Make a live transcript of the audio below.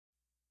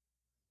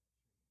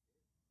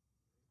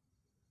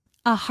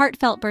A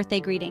heartfelt birthday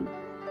greeting.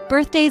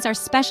 Birthdays are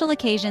special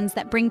occasions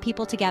that bring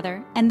people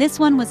together, and this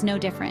one was no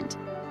different.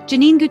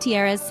 Janine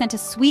Gutierrez sent a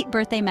sweet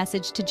birthday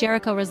message to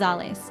Jericho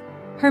Rosales.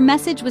 Her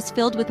message was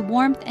filled with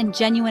warmth and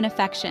genuine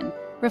affection,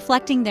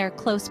 reflecting their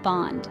close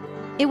bond.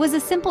 It was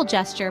a simple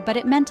gesture, but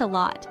it meant a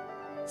lot.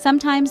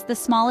 Sometimes the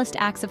smallest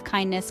acts of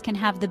kindness can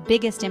have the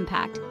biggest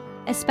impact,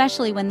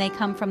 especially when they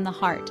come from the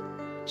heart.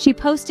 She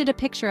posted a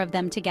picture of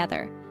them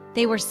together.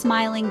 They were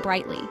smiling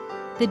brightly.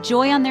 The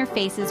joy on their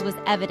faces was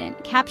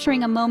evident,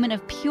 capturing a moment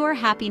of pure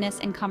happiness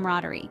and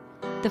camaraderie.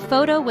 The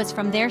photo was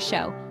from their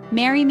show,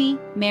 Marry Me,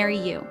 Marry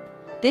You.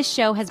 This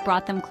show has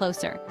brought them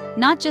closer,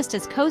 not just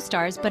as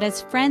co-stars, but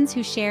as friends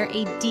who share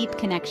a deep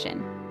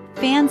connection.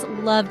 Fans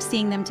loved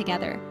seeing them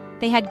together.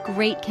 They had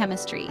great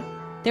chemistry.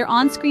 Their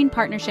on-screen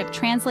partnership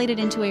translated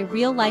into a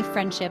real-life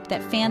friendship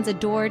that fans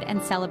adored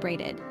and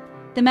celebrated.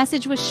 The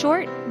message was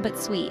short but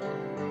sweet.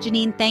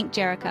 Janine thanked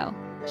Jericho.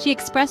 She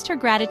expressed her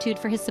gratitude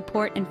for his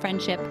support and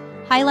friendship,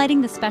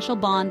 highlighting the special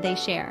bond they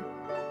share.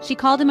 She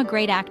called him a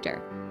great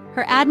actor.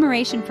 Her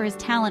admiration for his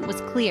talent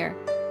was clear,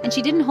 and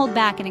she didn't hold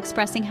back in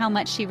expressing how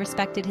much she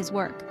respected his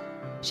work.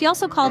 She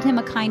also called him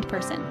a kind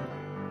person.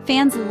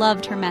 Fans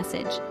loved her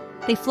message.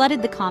 They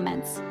flooded the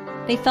comments.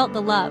 They felt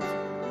the love.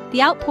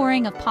 The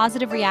outpouring of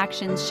positive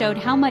reactions showed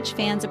how much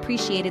fans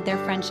appreciated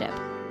their friendship.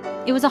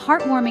 It was a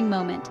heartwarming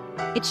moment.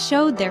 It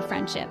showed their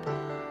friendship.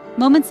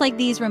 Moments like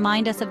these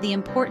remind us of the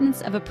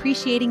importance of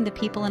appreciating the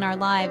people in our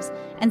lives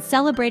and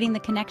celebrating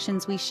the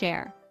connections we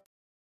share.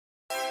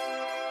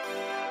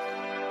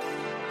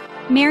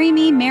 Marry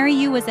Me, Marry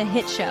You was a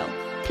hit show.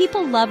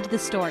 People loved the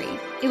story.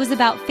 It was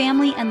about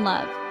family and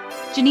love.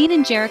 Janine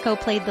and Jericho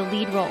played the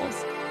lead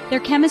roles. Their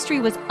chemistry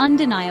was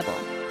undeniable.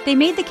 They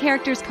made the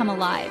characters come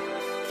alive.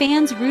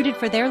 Fans rooted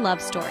for their love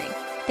story.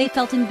 They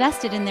felt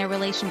invested in their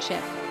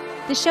relationship.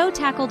 The show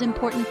tackled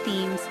important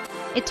themes.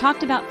 It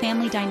talked about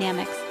family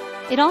dynamics.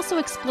 It also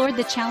explored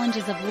the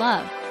challenges of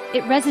love.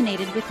 It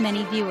resonated with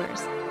many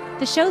viewers.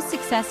 The show's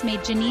success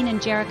made Janine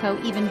and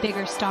Jericho even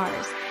bigger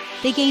stars.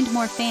 They gained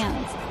more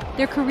fans.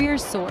 Their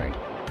careers soared.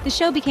 The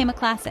show became a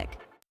classic.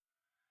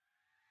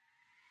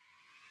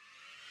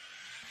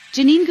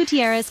 Janine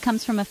Gutierrez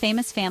comes from a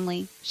famous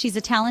family. She's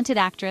a talented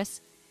actress.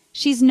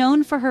 She's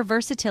known for her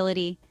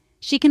versatility.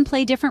 She can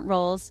play different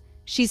roles.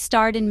 She's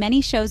starred in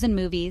many shows and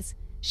movies.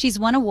 She's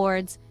won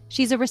awards.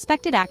 She's a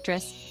respected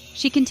actress.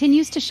 She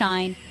continues to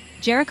shine.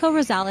 Jericho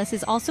Rosales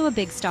is also a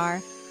big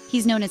star.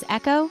 He's known as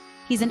Echo.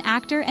 He's an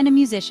actor and a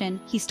musician.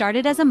 He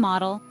started as a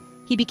model.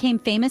 He became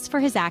famous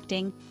for his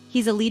acting.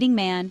 He's a leading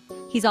man.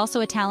 He's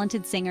also a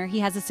talented singer. He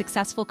has a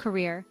successful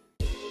career.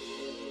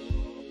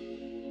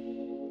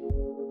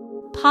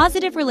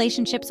 Positive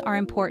relationships are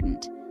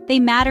important. They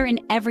matter in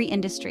every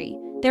industry.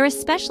 They're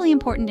especially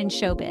important in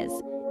showbiz.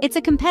 It's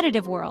a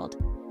competitive world.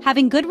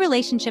 Having good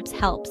relationships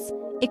helps.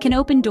 It can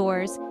open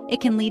doors. It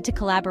can lead to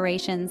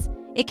collaborations.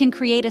 It can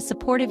create a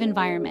supportive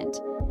environment.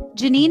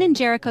 Janine and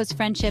Jericho's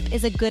friendship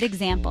is a good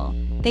example.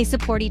 They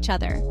support each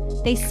other.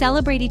 They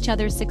celebrate each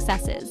other's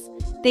successes.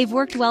 They've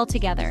worked well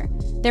together.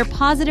 Their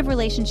positive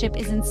relationship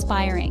is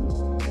inspiring.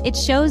 It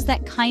shows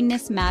that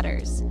kindness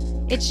matters.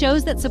 It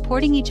shows that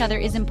supporting each other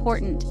is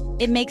important.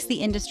 It makes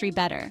the industry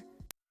better.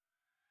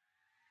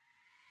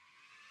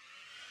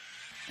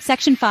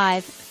 Section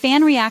 5.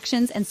 Fan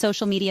reactions and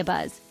social media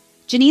buzz.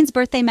 Janine's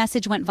birthday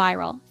message went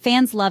viral.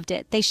 Fans loved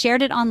it. They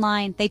shared it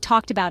online. They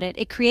talked about it.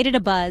 It created a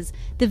buzz.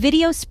 The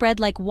video spread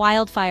like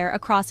wildfire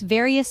across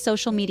various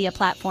social media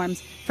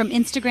platforms, from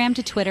Instagram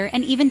to Twitter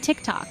and even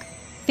TikTok.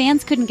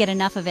 Fans couldn't get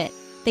enough of it.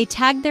 They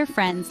tagged their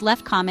friends,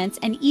 left comments,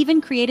 and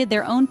even created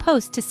their own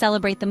posts to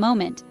celebrate the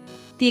moment.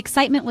 The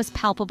excitement was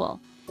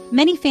palpable.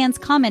 Many fans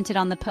commented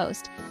on the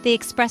post. They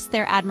expressed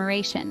their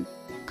admiration.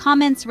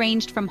 Comments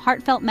ranged from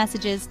heartfelt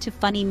messages to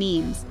funny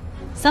memes.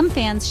 Some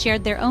fans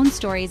shared their own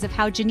stories of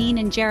how Janine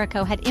and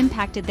Jericho had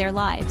impacted their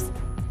lives.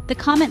 The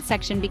comment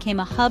section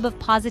became a hub of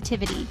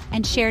positivity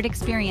and shared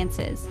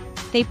experiences.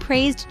 They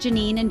praised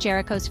Janine and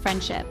Jericho's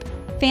friendship.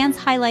 Fans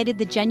highlighted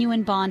the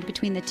genuine bond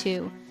between the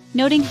two,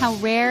 noting how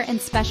rare and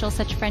special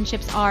such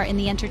friendships are in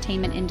the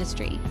entertainment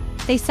industry.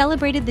 They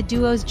celebrated the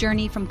duo's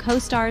journey from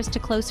co-stars to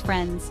close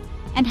friends,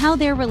 and how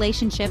their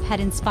relationship had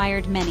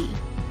inspired many.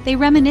 They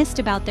reminisced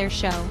about their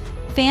show.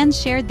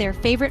 Fans shared their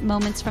favorite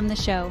moments from the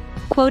show,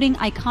 quoting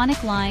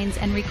iconic lines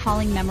and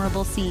recalling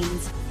memorable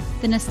scenes.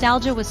 The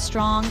nostalgia was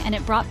strong, and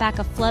it brought back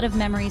a flood of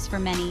memories for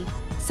many.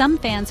 Some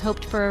fans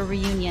hoped for a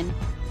reunion.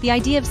 The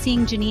idea of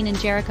seeing Janine and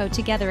Jericho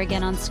together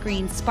again on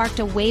screen sparked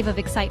a wave of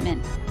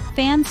excitement.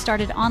 Fans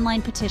started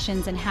online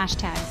petitions and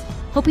hashtags,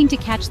 hoping to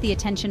catch the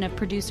attention of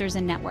producers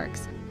and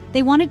networks.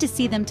 They wanted to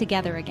see them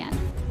together again.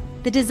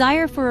 The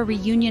desire for a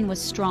reunion was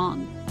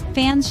strong.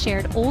 Fans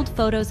shared old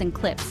photos and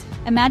clips,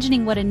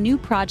 imagining what a new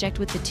project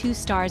with the two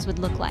stars would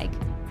look like.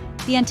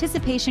 The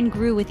anticipation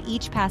grew with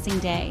each passing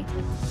day.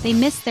 They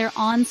missed their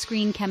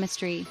on-screen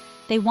chemistry.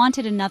 They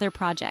wanted another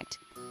project.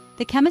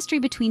 The chemistry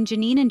between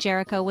Janine and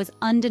Jericho was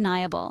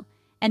undeniable,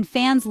 and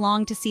fans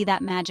longed to see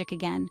that magic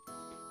again.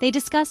 They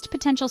discussed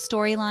potential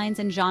storylines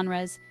and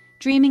genres,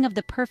 dreaming of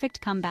the perfect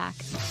comeback.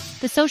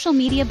 The social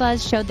media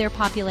buzz showed their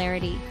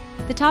popularity.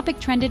 The topic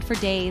trended for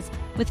days,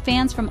 with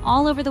fans from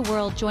all over the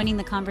world joining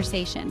the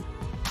conversation.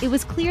 It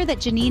was clear that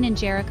Janine and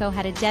Jericho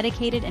had a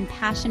dedicated and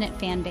passionate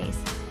fan base.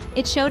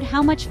 It showed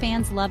how much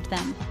fans loved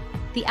them.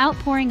 The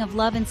outpouring of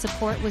love and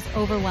support was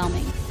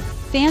overwhelming.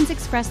 Fans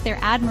expressed their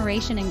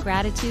admiration and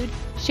gratitude,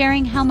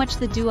 sharing how much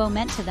the duo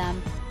meant to them.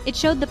 It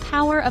showed the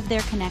power of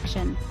their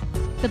connection.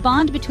 The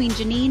bond between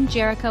Janine,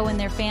 Jericho, and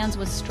their fans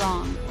was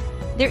strong.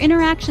 Their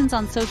interactions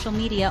on social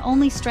media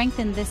only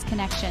strengthened this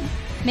connection,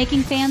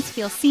 making fans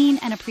feel seen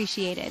and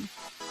appreciated.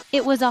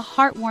 It was a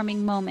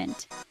heartwarming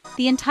moment.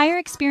 The entire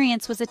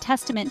experience was a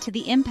testament to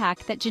the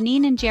impact that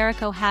Janine and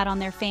Jericho had on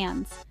their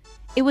fans.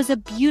 It was a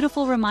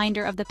beautiful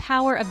reminder of the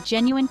power of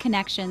genuine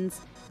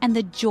connections and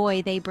the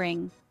joy they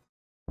bring.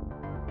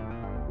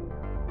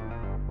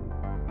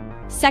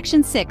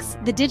 Section 6.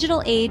 The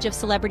digital age of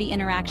celebrity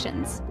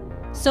interactions.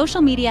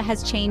 Social media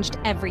has changed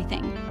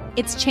everything.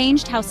 It's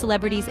changed how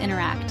celebrities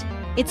interact.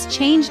 It's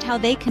changed how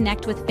they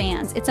connect with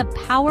fans. It's a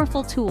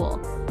powerful tool.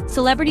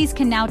 Celebrities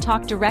can now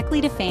talk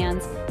directly to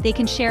fans, they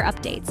can share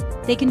updates,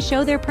 they can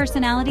show their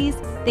personalities,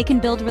 they can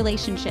build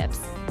relationships.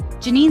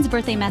 Janine's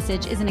birthday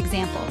message is an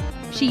example.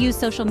 She used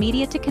social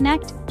media to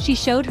connect, she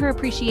showed her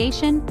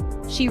appreciation,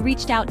 she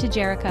reached out to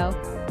Jericho.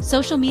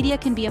 Social media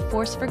can be a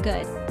force for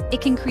good.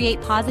 It can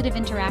create positive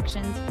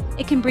interactions,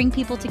 it can bring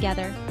people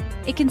together,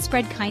 it can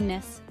spread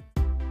kindness.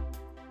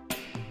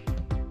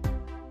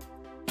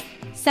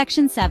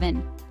 Section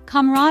 7.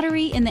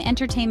 Camaraderie in the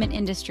entertainment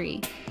industry.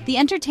 The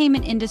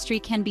entertainment industry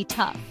can be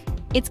tough.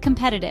 It's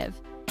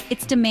competitive.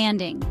 It's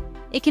demanding.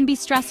 It can be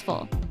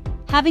stressful.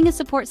 Having a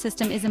support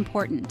system is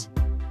important.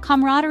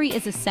 Camaraderie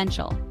is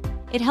essential.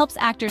 It helps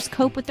actors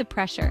cope with the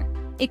pressure.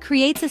 It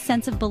creates a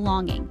sense of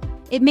belonging.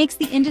 It makes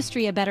the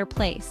industry a better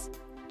place.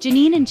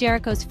 Janine and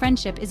Jericho's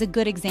friendship is a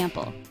good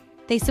example.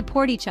 They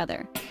support each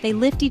other. They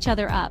lift each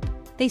other up.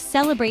 They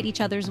celebrate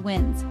each other's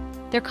wins.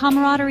 Their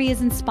camaraderie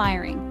is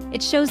inspiring.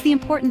 It shows the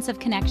importance of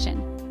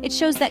connection. It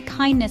shows that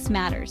kindness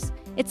matters.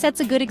 It sets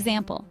a good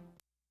example.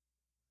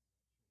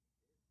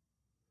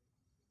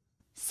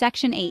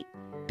 Section 8.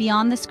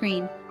 Beyond the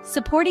screen.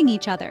 Supporting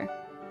each other.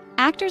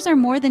 Actors are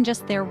more than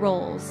just their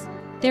roles.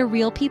 They're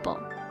real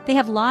people. They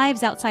have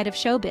lives outside of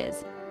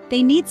showbiz.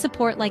 They need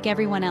support like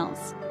everyone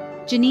else.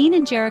 Janine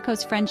and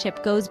Jericho's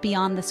friendship goes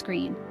beyond the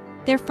screen.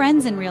 They're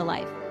friends in real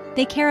life.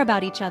 They care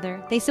about each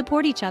other. They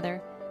support each other.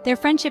 Their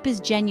friendship is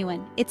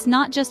genuine. It's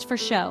not just for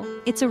show.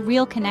 It's a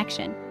real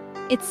connection.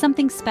 It's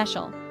something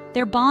special.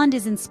 Their bond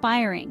is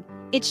inspiring.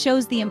 It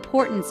shows the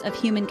importance of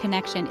human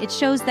connection. It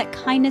shows that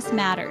kindness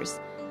matters.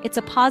 It's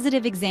a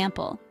positive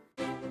example.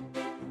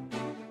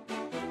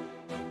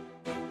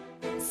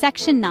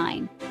 Section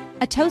 9.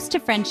 A toast to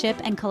friendship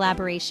and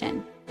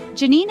collaboration.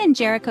 Janine and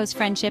Jericho's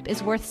friendship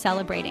is worth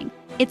celebrating.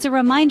 It's a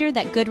reminder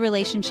that good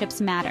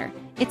relationships matter.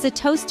 It's a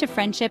toast to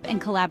friendship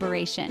and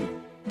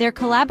collaboration. Their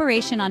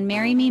collaboration on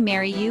Marry Me,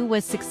 Marry You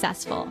was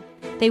successful.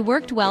 They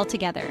worked well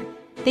together.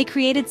 They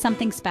created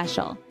something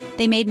special.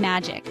 They made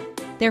magic.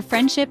 Their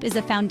friendship is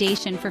a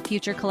foundation for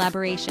future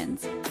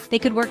collaborations. They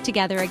could work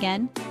together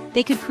again.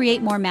 They could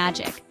create more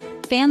magic.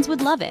 Fans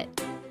would love it.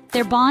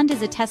 Their bond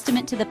is a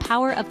testament to the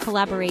power of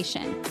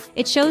collaboration.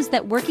 It shows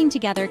that working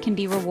together can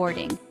be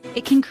rewarding.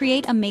 It can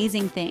create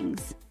amazing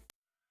things.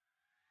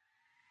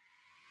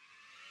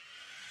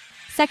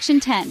 Section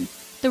 10.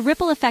 The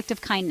ripple effect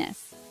of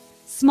kindness.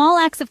 Small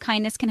acts of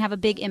kindness can have a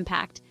big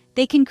impact.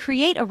 They can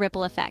create a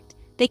ripple effect.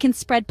 They can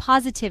spread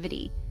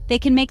positivity. They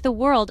can make the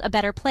world a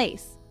better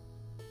place.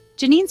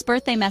 Janine's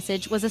birthday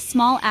message was a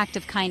small act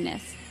of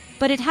kindness,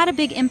 but it had a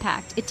big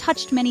impact. It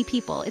touched many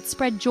people. It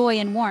spread joy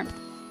and warmth.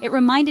 It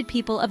reminded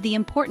people of the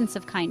importance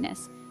of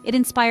kindness. It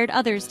inspired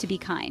others to be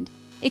kind.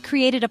 It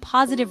created a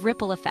positive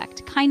ripple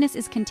effect. Kindness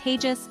is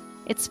contagious.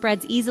 It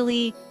spreads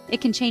easily.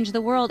 It can change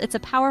the world. It's a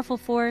powerful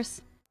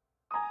force.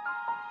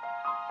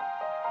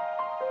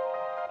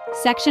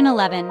 Section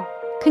 11.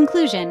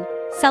 Conclusion.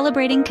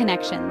 Celebrating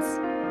connections.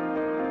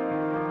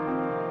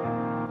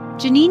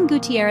 Janine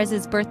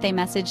Gutierrez's birthday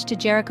message to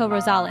Jericho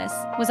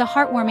Rosales was a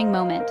heartwarming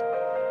moment.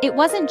 It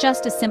wasn't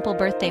just a simple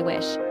birthday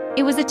wish.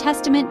 It was a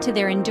testament to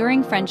their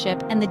enduring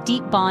friendship and the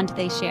deep bond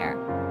they share.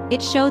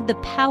 It showed the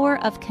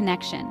power of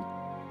connection.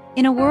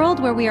 In a world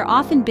where we are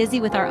often busy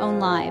with our own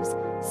lives,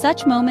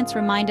 such moments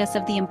remind us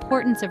of the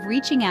importance of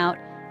reaching out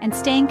and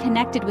staying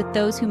connected with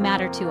those who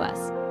matter to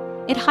us.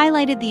 It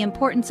highlighted the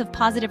importance of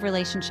positive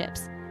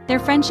relationships. Their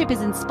friendship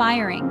is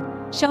inspiring,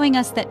 showing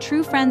us that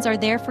true friends are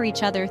there for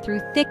each other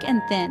through thick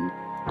and thin,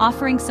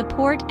 offering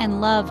support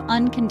and love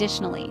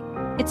unconditionally.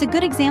 It's a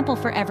good example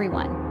for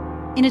everyone.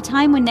 In a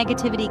time when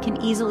negativity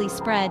can easily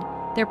spread,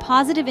 their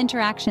positive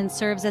interaction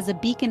serves as a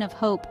beacon of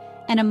hope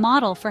and a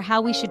model for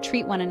how we should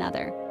treat one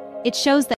another. It shows that